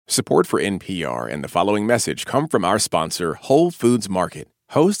Support for NPR and the following message come from our sponsor, Whole Foods Market.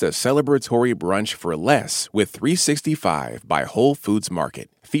 Host a celebratory brunch for less with 365 by Whole Foods Market,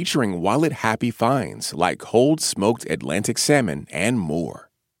 featuring wallet-happy finds like cold smoked Atlantic salmon and more.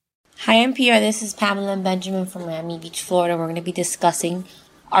 Hi, NPR. This is Pamela and Benjamin from Miami Beach, Florida. We're going to be discussing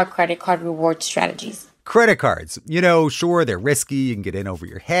our credit card reward strategies. Credit cards. Sure, they're risky. You can get in over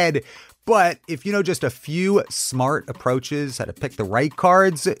your head. But if you know just a few smart approaches, how to pick the right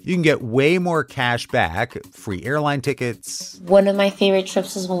cards, you can get way more cash back, free airline tickets. One of my favorite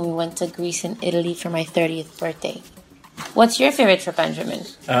trips was when we went to Greece and Italy for my 30th birthday. What's your favorite trip, Benjamin?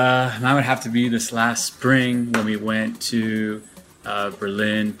 Mine would have to be this last spring when we went to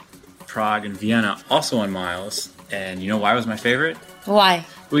Berlin, Prague, and Vienna, also on miles. And you know why it was my favorite? Why?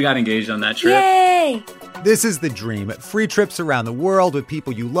 We got engaged on that trip. Yay! This is the dream. Free trips around the world with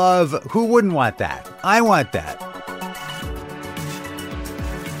people you love. Who wouldn't want that? I want that.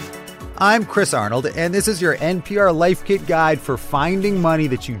 I'm Chris Arnold, and this is your NPR Life Kit guide for finding money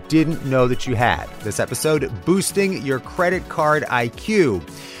that you didn't know that you had. This episode, boosting your credit card IQ.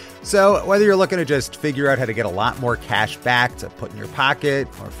 So whether you're looking to just figure out how to get a lot more cash back to put in your pocket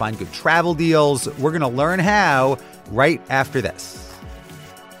or find good travel deals, we're going to learn how right after this.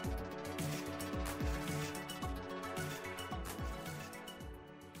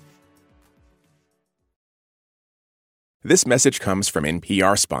 This message comes from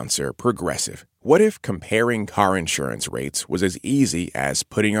NPR sponsor Progressive. What if comparing car insurance rates was as easy as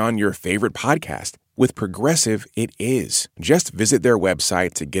putting on your favorite podcast? With Progressive, it is. Just visit their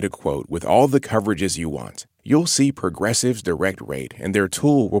website to get a quote with all the coverages you want. You'll see Progressive's direct rate, and their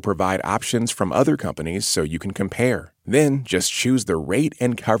tool will provide options from other companies so you can compare. Then just choose the rate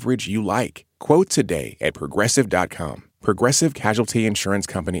and coverage you like. Quote today at Progressive.com. Progressive Casualty Insurance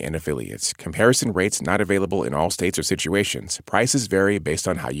Company and Affiliates. Comparison rates not available in all states or situations. Prices vary based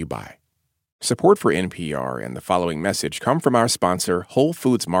on how you buy. Support for NPR and the following message come from our sponsor, Whole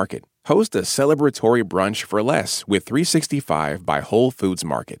Foods Market. Host a celebratory brunch for less with 365 by Whole Foods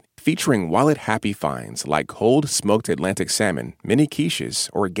Market, featuring wallet-happy finds like cold smoked Atlantic salmon, mini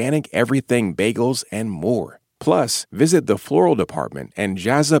quiches, organic everything bagels, and more. Plus, visit the floral department and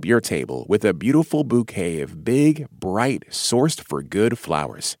jazz up your table with a beautiful bouquet of big, bright, sourced-for-good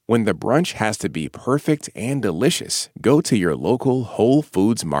flowers. When the brunch has to be perfect and delicious, go to your local Whole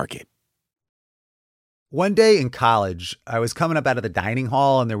Foods Market. One day in college, I was coming up out of the dining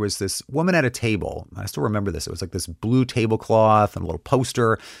hall and there was this woman at a table. I still remember this. It was like this blue tablecloth and a little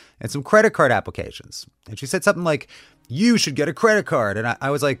poster and some credit card applications. And she said something like, "You should get a credit card." And I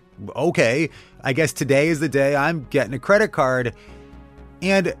was like, okay, I guess today is the day I'm getting a credit card.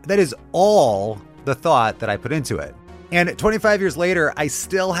 And that is all the thought that I put into it. And 25 years later, I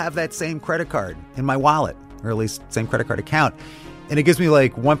still have that same credit card in my wallet, or at least same credit card account. And it gives me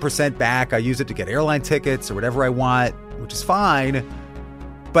like 1% back. I use it to get airline tickets or whatever I want, which is fine.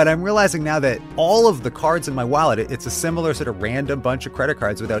 But I'm realizing now that all of the cards in my wallet, it's a similar sort of random bunch of credit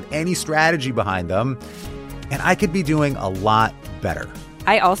cards without any strategy behind them. And I could be doing a lot better.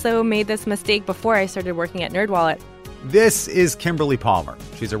 I also made this mistake before I started working at NerdWallet. This is Kimberly Palmer.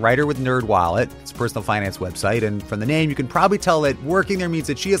 She's a writer with NerdWallet. It's a personal finance website. And from the name, you can probably tell that working there means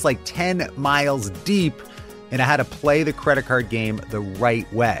that she is like 10 miles deep into how to play the credit card game the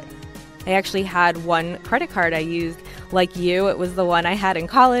right way. I actually had one credit card I used. Like you, it was the one I had in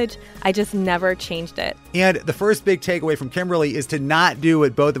college. I just never changed it. And the first big takeaway from Kimberly is to not do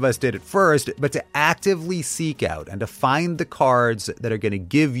what both of us did at first, but to actively seek out and to find the cards that are going to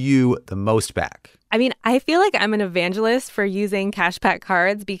give you the most back. I mean, I feel like I'm an evangelist for using cashback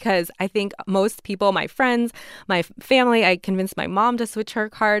cards because I think most people, my friends, my family, I convinced my mom to switch her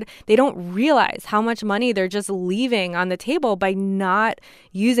card. They don't realize how much money they're just leaving on the table by not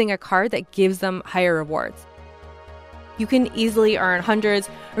using a card that gives them higher rewards. You can easily earn hundreds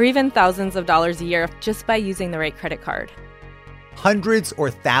or even thousands of dollars a year just by using the right credit card. Hundreds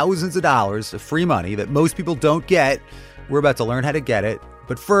or thousands of dollars of free money that most people don't get. We're about to learn how to get it.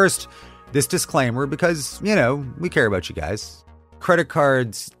 But first, this disclaimer, because, we care about you guys. Credit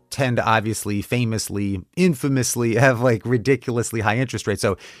cards tend to obviously, famously, infamously have like ridiculously high interest rates.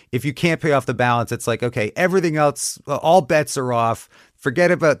 So if you can't pay off the balance, it's like, okay, everything else, all bets are off.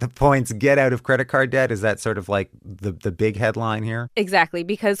 Forget about the points, get out of credit card debt. Is that sort of like the big headline here? Exactly,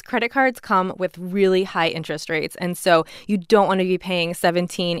 because credit cards come with really high interest rates. And so you don't want to be paying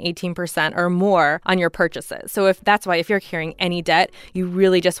 17, 18% or more on your purchases. So that's why if you're carrying any debt, you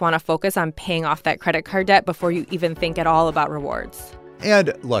really just want to focus on paying off that credit card debt before you even think at all about rewards.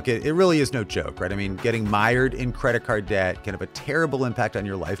 And look, it really is no joke, right? I mean, getting mired in credit card debt can have a terrible impact on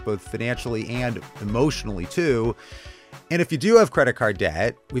your life, both financially and emotionally too. And if you do have credit card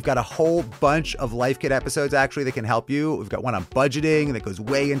debt, we've got a whole bunch of Life Kit episodes actually that can help you. We've got one on budgeting that goes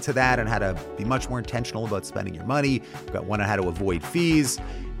way into that and how to be much more intentional about spending your money. We've got one on how to avoid fees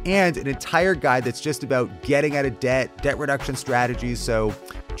and an entire guide that's just about getting out of debt, debt reduction strategies. So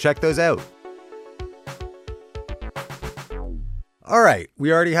check those out. All right,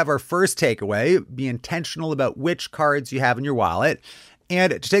 we already have our first takeaway. Be intentional about which cards you have in your wallet.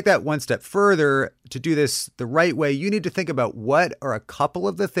 And to take that one step further, to do this the right way, you need to think about what are a couple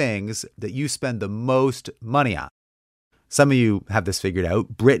of the things that you spend the most money on. Some of you have this figured out.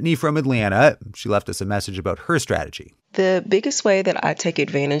 Brittany from Atlanta, she left us a message about her strategy. The biggest way that I take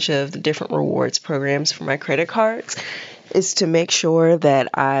advantage of the different rewards programs for my credit cards is to make sure that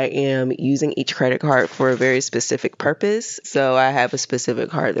I am using each credit card for a very specific purpose. So I have a specific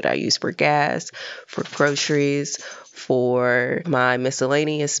card that I use for gas, for groceries, for my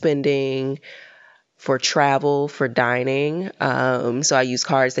miscellaneous spending, for travel, for dining. So I use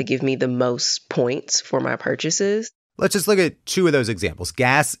cards that give me the most points for my purchases. Let's just look at two of those examples.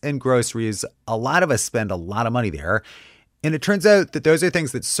 Gas and groceries. A lot of us spend a lot of money there. And it turns out that those are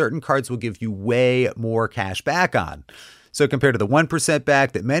things that certain cards will give you way more cash back on. So compared to the 1%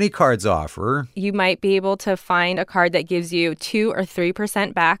 back that many cards offer, you might be able to find a card that gives you 2 or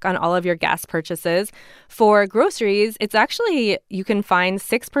 3% back on all of your gas purchases. For groceries, it's actually, you can find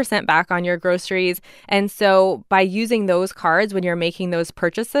 6% back on your groceries. And so by using those cards when you're making those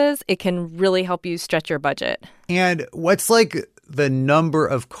purchases, it can really help you stretch your budget. And what's like the number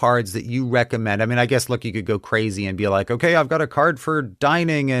of cards that you recommend? I mean, I guess, look, you could go crazy and be like, okay, I've got a card for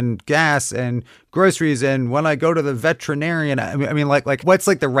dining and gas and groceries. And when I go to the veterinarian, I mean, like what's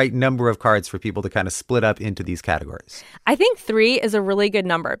like the right number of cards for people to kind of split up into these categories? I think 3 is a really good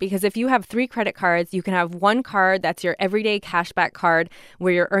number because if you have 3 credit cards, you can have one card that's your everyday cashback card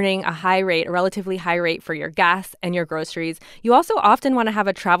where you're earning a high rate, a relatively high rate for your gas and your groceries. You also often want to have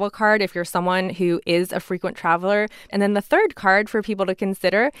a travel card if you're someone who is a frequent traveler. And then the third card for people to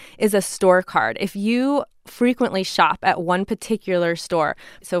consider is a store card. If you frequently shop at one particular store,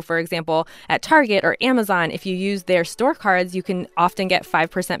 so for example, at Target or Amazon, if you use their store cards, you can often get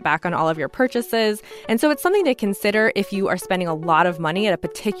 5% back on all of your purchases. And so it's something to consider if you are spending a lot of money at a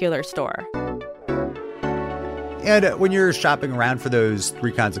particular store. And when you're shopping around for those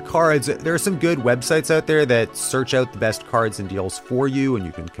 3 kinds of cards, there are some good websites out there that search out the best cards and deals for you, and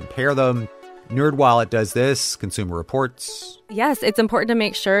you can compare them. NerdWallet does this, Consumer Reports. Yes, it's important to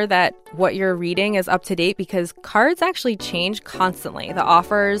make sure that what you're reading is up to date because cards actually change constantly. The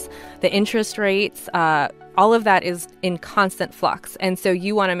offers, the interest rates, all of that is in constant flux. And so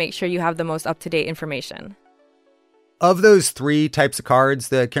you want to make sure you have the most up-to-date information. Of those 3 types of cards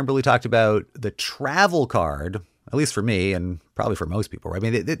that Kimberly talked about, the travel card, at least for me and probably for most people, right? I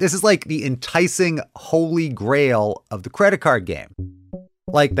mean, this is like the enticing holy grail of the credit card game.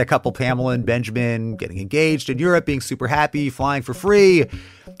 Like the couple Pamela and Benjamin getting engaged in Europe, being super happy, flying for free.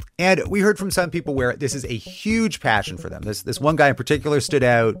 And we heard from some people where this is a huge passion for them. This one guy in particular stood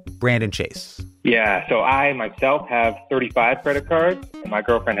out, Brandon Chase. Yeah, so I myself have 35 credit cards, and my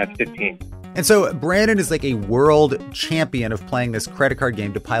girlfriend has 15. And so Brandon is like a world champion of playing this credit card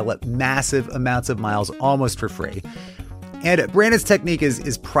game to pile up massive amounts of miles almost for free. And Brandon's technique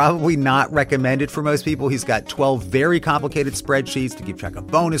is probably not recommended for most people. He's got 12 very complicated spreadsheets to keep track of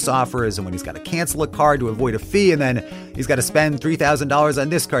bonus offers and when he's got to cancel a card to avoid a fee. And then he's got to spend $3,000 on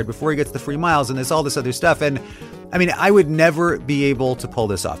this card before he gets the free miles and there's all this other stuff. And I mean, I would never be able to pull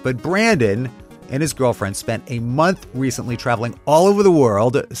this off. But Brandon and his girlfriend spent a month recently traveling all over the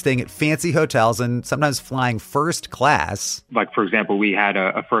world, staying at fancy hotels and sometimes flying first class. Like, for example, we had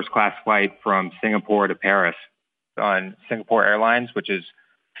a first class flight from Singapore to Paris on Singapore Airlines, which is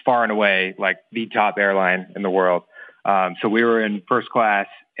far and away like the top airline in the world. So we were in first class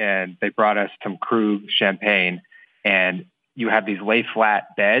and they brought us some Krug champagne, and you have these lay flat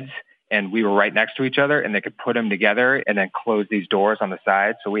beds and we were right next to each other and they could put them together and then close these doors on the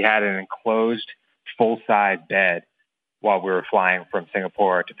side. So we had an enclosed full-size bed while we were flying from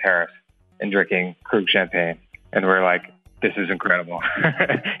Singapore to Paris and drinking Krug champagne. And we're like, this is incredible.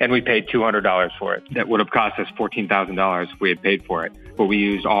 And we paid $200 for it. That would have cost us $14,000 if we had paid for it. But we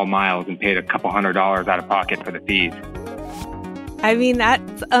used all miles and paid a couple $100 out of pocket for the fees. I mean,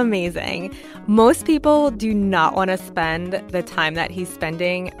 that's amazing. Most people do not want to spend the time that he's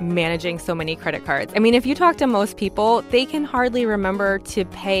spending managing so many credit cards. I mean, if you talk to most people, they can hardly remember to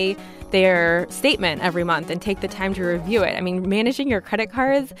pay their statement every month and take the time to review it. I mean, managing your credit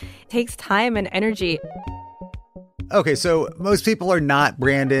cards takes time and energy. Okay, so most people are not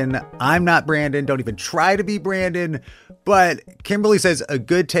Brandon. I'm not Brandon. Don't even try to be Brandon. But Kimberly says a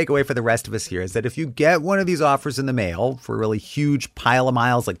good takeaway for the rest of us here is that if you get one of these offers in the mail for a really huge pile of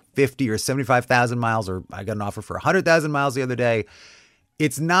miles, like 50 or 75,000 miles, or I got an offer for 100,000 miles the other day,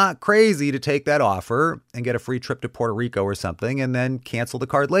 it's not crazy to take that offer and get a free trip to Puerto Rico or something and then cancel the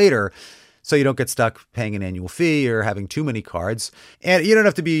card later, so you don't get stuck paying an annual fee or having too many cards. And you don't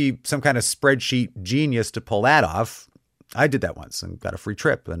have to be some kind of spreadsheet genius to pull that off. I did that once and got a free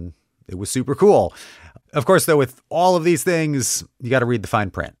trip, and it was super cool. Of course, though, with all of these things, you got to read the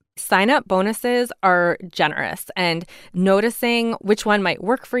fine print. Sign-up bonuses are generous, and noticing which one might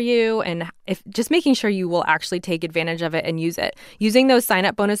work for you and just making sure you will actually take advantage of it and use it. Using those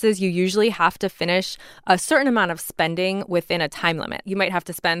sign-up bonuses, you usually have to finish a certain amount of spending within a time limit. You might have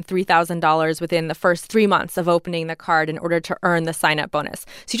to spend $3,000 within the first 3 months of opening the card in order to earn the sign-up bonus.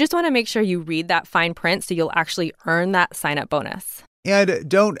 So you just want to make sure you read that fine print so you'll actually earn that sign-up bonus. And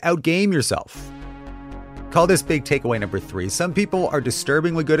don't outgame yourself. Call this big takeaway number 3. Some people are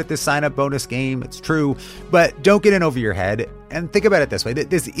disturbingly good at this sign-up bonus game. It's true, but don't get in over your head. And think about it this way.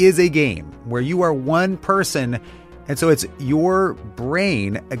 This is a game where you are one person, and so it's your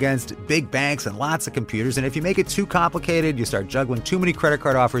brain against big banks and lots of computers. And if you make it too complicated, you start juggling too many credit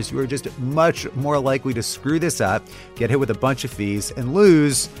card offers, you are just much more likely to screw this up, get hit with a bunch of fees, and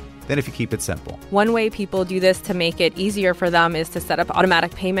lose than if you keep it simple. One way people do this to make it easier for them is to set up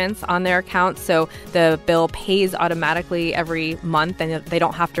automatic payments on their account, so the bill pays automatically every month and they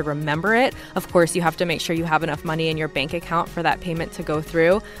don't have to remember it. Of course, you have to make sure you have enough money in your bank account for that payment to go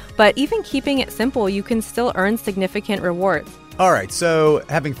through. But even keeping it simple, you can still earn significant rewards. All right, so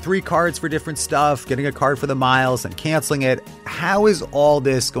having 3 cards for different stuff, getting a card for the miles and canceling it, how is all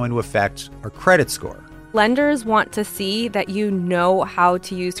this going to affect our credit score? Lenders want to see that you know how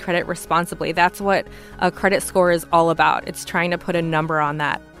to use credit responsibly. That's what a credit score is all about. It's trying to put a number on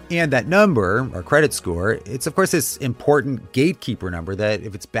that. And that number, our credit score, it's of course this important gatekeeper number that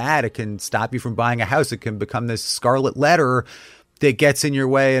if it's bad, it can stop you from buying a house. It can become this scarlet letter that gets in your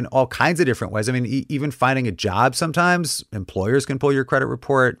way in all kinds of different ways. I mean, even finding a job sometimes, employers can pull your credit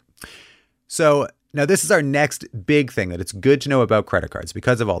report. So now this is our next big thing that it's good to know about credit cards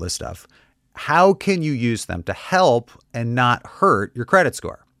because of all this stuff. How can you use them to help and not hurt your credit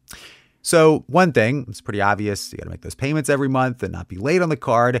score? So one thing, it's pretty obvious, you got to make those payments every month and not be late on the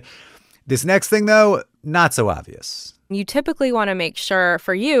card. This next thing, though, not so obvious. You typically want to make sure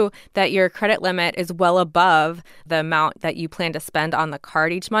for you that your credit limit is well above the amount that you plan to spend on the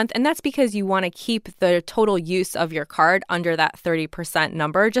card each month. And that's because you want to keep the total use of your card under that 30%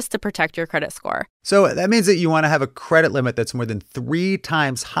 number just to protect your credit score. So that means that you want to have a credit limit that's more than 3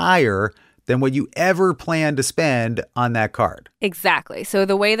 times higher than what you ever plan to spend on that card. Exactly. So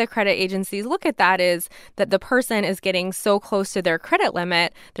the way the credit agencies look at that is that the person is getting so close to their credit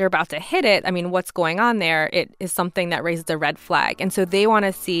limit, they're about to hit it. I mean, what's going on there? It is something that raises a red flag. And so they want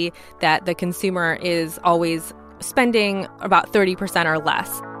to see that the consumer is always spending about 30% or less.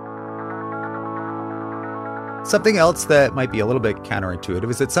 Something else that might be a little bit counterintuitive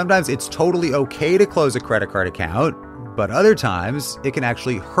is that sometimes it's totally okay to close a credit card account, but other times it can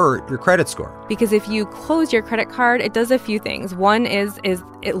actually hurt your credit score. Because if you close your credit card, it does a few things. One is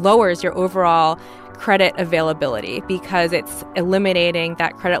it lowers your overall credit availability because it's eliminating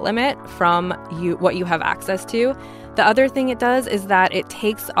that credit limit from what you have access to. The other thing it does is that it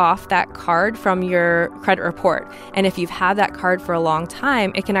takes off that card from your credit report. And if you've had that card for a long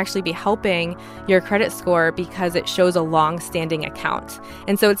time, it can actually be helping your credit score because it shows a long-standing account.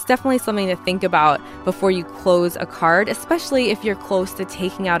 And so it's definitely something to think about before you close a card, especially if you're close to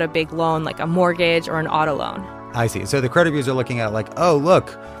taking out a big loan like a mortgage or an auto loan. I see. So the credit bureaus are looking at like, oh,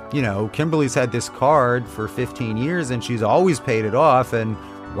 look, Kimberly's had this card for 15 years and she's always paid it off, and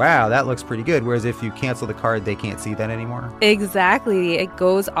wow, that looks pretty good. Whereas if you cancel the card, they can't see that anymore. Exactly. It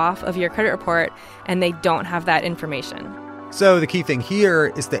goes off of your credit report and they don't have that information. So the key thing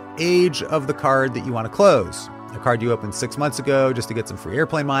here is the age of the card that you want to close. A card you opened 6 months ago just to get some free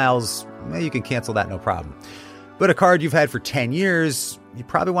airplane miles, you can cancel that no problem. But a card you've had for 10 years, you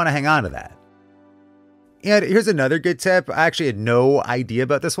probably want to hang on to that. And here's another good tip. I actually had no idea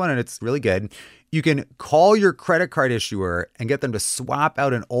about this one, and it's really good. You can call your credit card issuer and get them to swap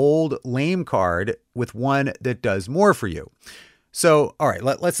out an old lame card with one that does more for you. So, all right,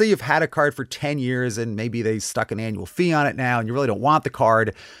 let's say you've had a card for 10 years and maybe they stuck an annual fee on it now and you really don't want the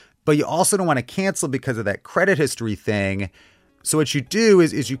card, but you also don't want to cancel because of that credit history thing. So what you do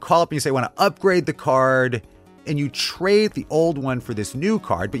is you call up and you say, I want to upgrade the card, and you trade the old one for this new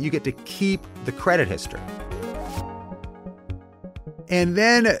card, but you get to keep the credit history. And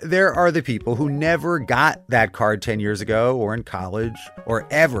then there are the people who never got that card 10 years ago or in college or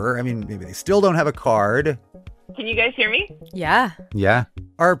ever. I mean, maybe they still don't have a card. Can you guys hear me? Yeah. Yeah.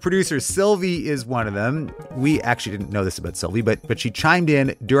 Our producer, Sylvie, is one of them. We actually didn't know this about Sylvie, but she chimed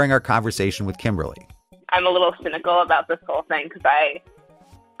in during our conversation with Kimberly. I'm a little cynical about this whole thing because I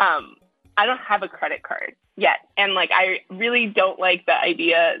don't have a credit card yet. And I really don't like the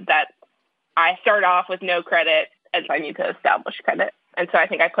idea that I start off with no credit and so I need to establish credit. And so I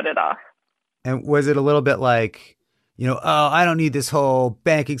think I put it off. And was it a little bit like, I don't need this whole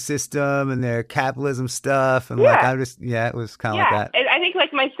banking system and their capitalism stuff. And it was kind of like that. I think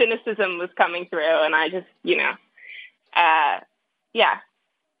my cynicism was coming through and I just,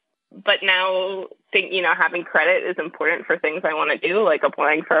 But now having credit is important for things I want to do, like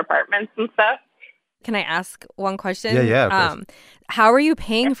applying for apartments and stuff. Can I ask one question? Yeah, of course. How are you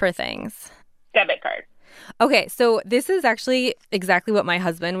paying for things? Debit card. Okay, so this is actually exactly what my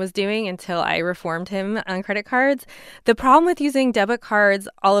husband was doing until I reformed him on credit cards. The problem with using debit cards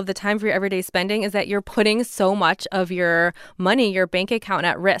all of the time for your everyday spending is that you're putting so much of your money, your bank account,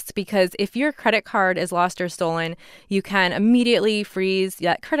 at risk, because if your credit card is lost or stolen, you can immediately freeze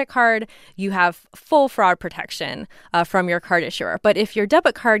that credit card. You have full fraud protection from your card issuer. But if your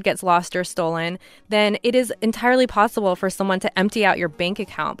debit card gets lost or stolen, then it is entirely possible for someone to empty out your bank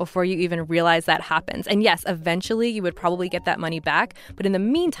account before you even realize that happens. And yes, eventually you would probably get that money back. But in the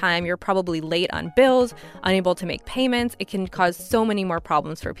meantime, you're probably late on bills, unable to make payments. It can cause so many more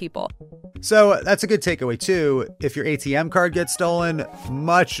problems for people. So that's a good takeaway, too. If your ATM card gets stolen,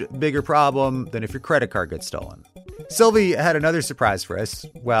 much bigger problem than if your credit card gets stolen. Sylvie had another surprise for us.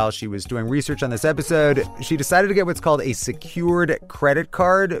 While she was doing research on this episode, she decided to get what's called a secured credit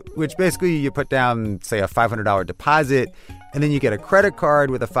card, which basically you put down, say, a $500 deposit, and then you get a credit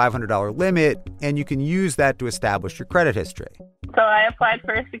card with a $500 limit, and you can use that to establish your credit history. So I applied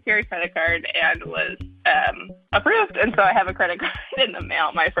for a secured credit card and was approved, and so I have a credit card in the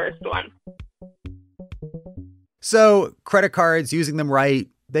mail, my first one. So credit cards, using them right,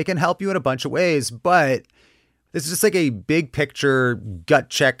 they can help you in a bunch of ways, but this is just like a big picture gut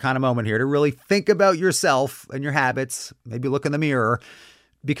check kind of moment here to really think about yourself and your habits, maybe look in the mirror.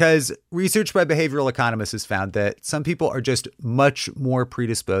 Because research by behavioral economists has found that some people are just much more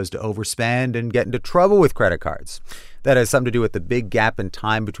predisposed to overspend and get into trouble with credit cards. That has something to do with the big gap in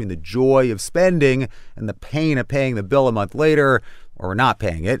time between the joy of spending and the pain of paying the bill a month later or not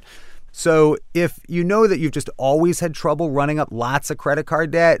paying it. So if you know that you've just always had trouble running up lots of credit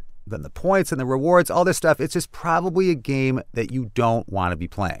card debt, then the points and the rewards, all this stuff, it's just probably a game that you don't want to be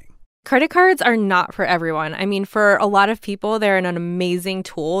playing. Credit cards are not for everyone. I mean, for a lot of people, they're an amazing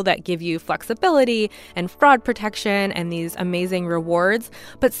tool that give you flexibility and fraud protection and these amazing rewards.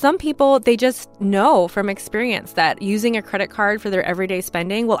 But some people, they just know from experience that using a credit card for their everyday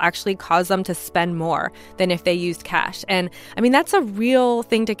spending will actually cause them to spend more than if they used cash. And I mean, that's a real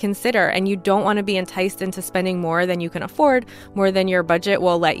thing to consider. And you don't want to be enticed into spending more than you can afford, more than your budget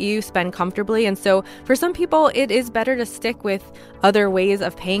will let you spend comfortably. And so for some people, it is better to stick with other ways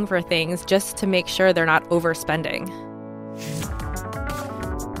of paying for things just to make sure they're not overspending.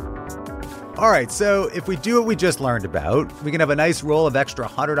 All right, so if we do what we just learned about, we can have a nice roll of extra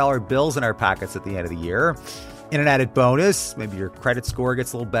 $100 bills in our pockets at the end of the year. In an added bonus, maybe your credit score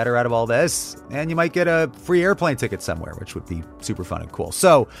gets a little better out of all this, and you might get a free airplane ticket somewhere, which would be super fun and cool.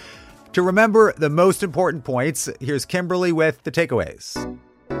 So to remember the most important points, here's Kimberly with the takeaways.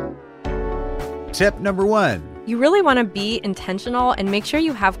 Tip number 1. You really want to be intentional and make sure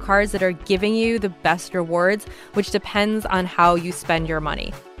you have cards that are giving you the best rewards, which depends on how you spend your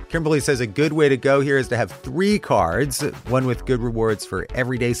money. Kimberly says a good way to go here is to have 3 cards, one with good rewards for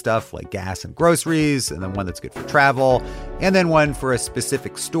everyday stuff like gas and groceries, and then one that's good for travel, and then one for a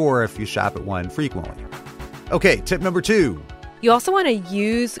specific store if you shop at one frequently. Okay, tip number 2. You also want to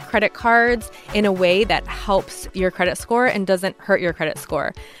use credit cards in a way that helps your credit score and doesn't hurt your credit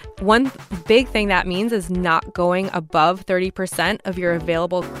score. One big thing that means is not going above 30% of your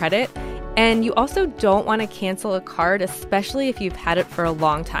available credit. And you also don't want to cancel a card, especially if you've had it for a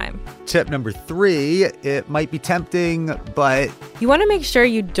long time. Tip number 3, it might be tempting, but you want to make sure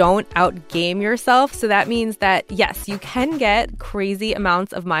you don't outgame yourself. So that means that, yes, you can get crazy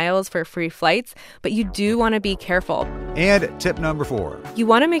amounts of miles for free flights, but you do want to be careful. And tip number 4. You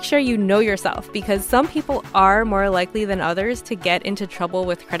want to make sure you know yourself, because some people are more likely than others to get into trouble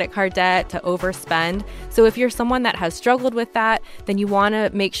with credit card debt, to overspend. So if you're someone that has struggled with that, then you want to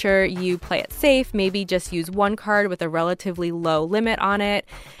make sure you play it safe. Maybe just use one card with a relatively low limit on it.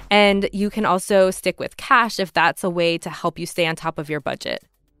 And you can also stick with cash if that's a way to help you stay on top of your budget.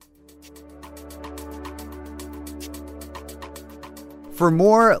 For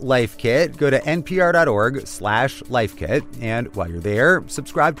more Life Kit, go to npr.org/lifekit. And while you're there,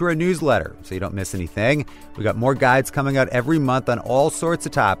 subscribe to our newsletter so you don't miss anything. We got more guides coming out every month on all sorts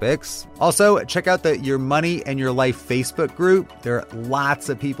of topics. Also, check out the Your Money and Your Life Facebook group. There are lots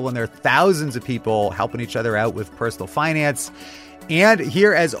of people in there, thousands of people helping each other out with personal finance. And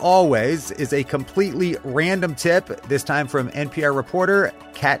here, as always, is a completely random tip, this time from NPR reporter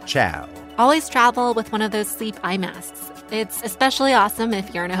Kat Chow. Always travel with one of those sleep eye masks. It's especially awesome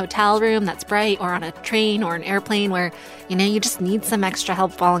if you're in a hotel room that's bright or on a train or an airplane where, you just need some extra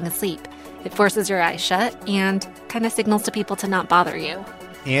help falling asleep. It forces your eyes shut and kind of signals to people to not bother you.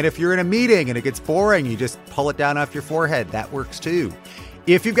 And if you're in a meeting and it gets boring, you just pull it down off your forehead. That works too.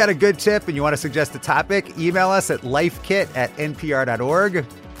 If you've got a good tip and you want to suggest a topic, email us at lifekit@npr.org.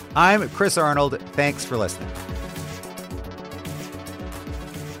 I'm Chris Arnold. Thanks for listening.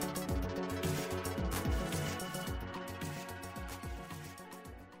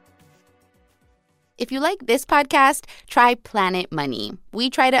 If you like this podcast, try Planet Money.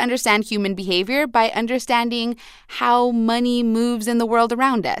 We try to understand human behavior by understanding how money moves in the world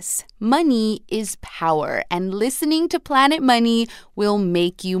around us. Money is power, and listening to Planet Money will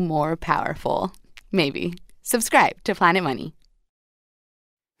make you more powerful. Maybe. Subscribe to Planet Money.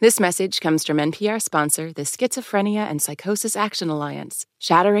 This message comes from NPR sponsor, the Schizophrenia and Psychosis Action Alliance,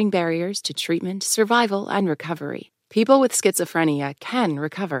 shattering barriers to treatment, survival, and recovery. People with schizophrenia can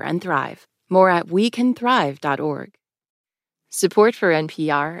recover and thrive. More at wecanthrive.org. Support for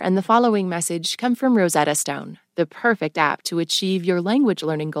NPR and the following message come from Rosetta Stone, the perfect app to achieve your language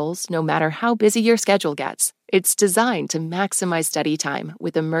learning goals no matter how busy your schedule gets. It's designed to maximize study time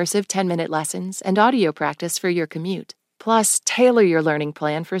with immersive 10-minute lessons and audio practice for your commute. Plus, tailor your learning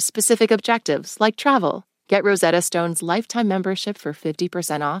plan for specific objectives like travel. Get Rosetta Stone's lifetime membership for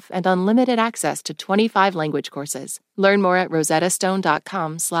 50% off and unlimited access to 25 language courses. Learn more at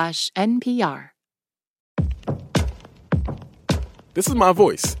rosettastone.com/NPR. This is my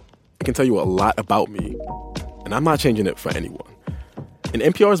voice. It can tell you a lot about me, and I'm not changing it for anyone. In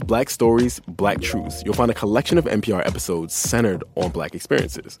NPR's Black Stories, Black Truths, you'll find a collection of NPR episodes centered on Black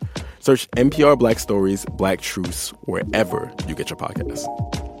experiences. Search NPR Black Stories, Black Truths wherever you get your podcasts.